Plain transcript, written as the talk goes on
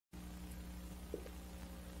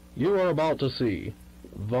You are about to see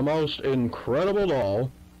the most incredible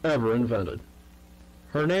doll ever invented.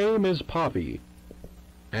 Her name is Poppy,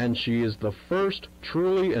 and she is the first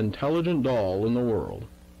truly intelligent doll in the world.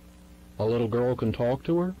 A little girl can talk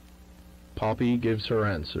to her. Poppy gives her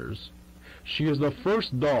answers. She is the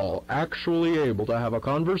first doll actually able to have a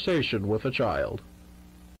conversation with a child.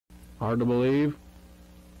 Hard to believe?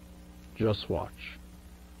 Just watch.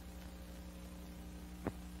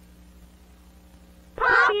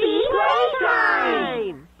 Poppy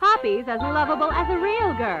Playtime! Poppy's as lovable as a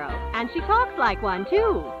real girl, and she talks like one,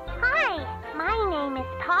 too. Hi, my name is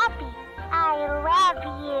Poppy. I love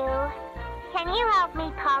you. Can you help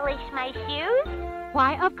me polish my shoes?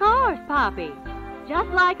 Why, of course, Poppy. Just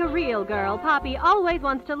like a real girl, Poppy always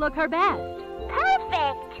wants to look her best.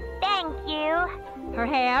 Perfect! Thank you. Her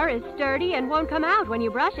hair is sturdy and won't come out when you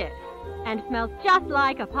brush it, and smells just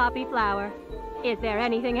like a poppy flower. Is there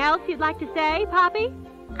anything else you'd like to say, Poppy?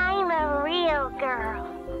 I'm a real girl,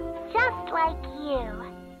 just like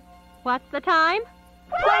you. What's the time?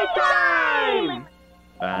 Playtime!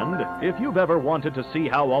 And if you've ever wanted to see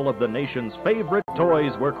how all of the nation's favorite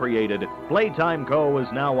toys were created, Playtime Co. is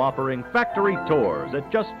now offering factory tours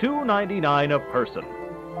at just $2.99 a person.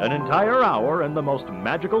 An entire hour in the most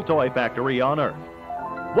magical toy factory on Earth.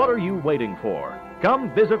 What are you waiting for?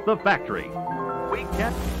 Come visit the factory. We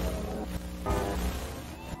can't...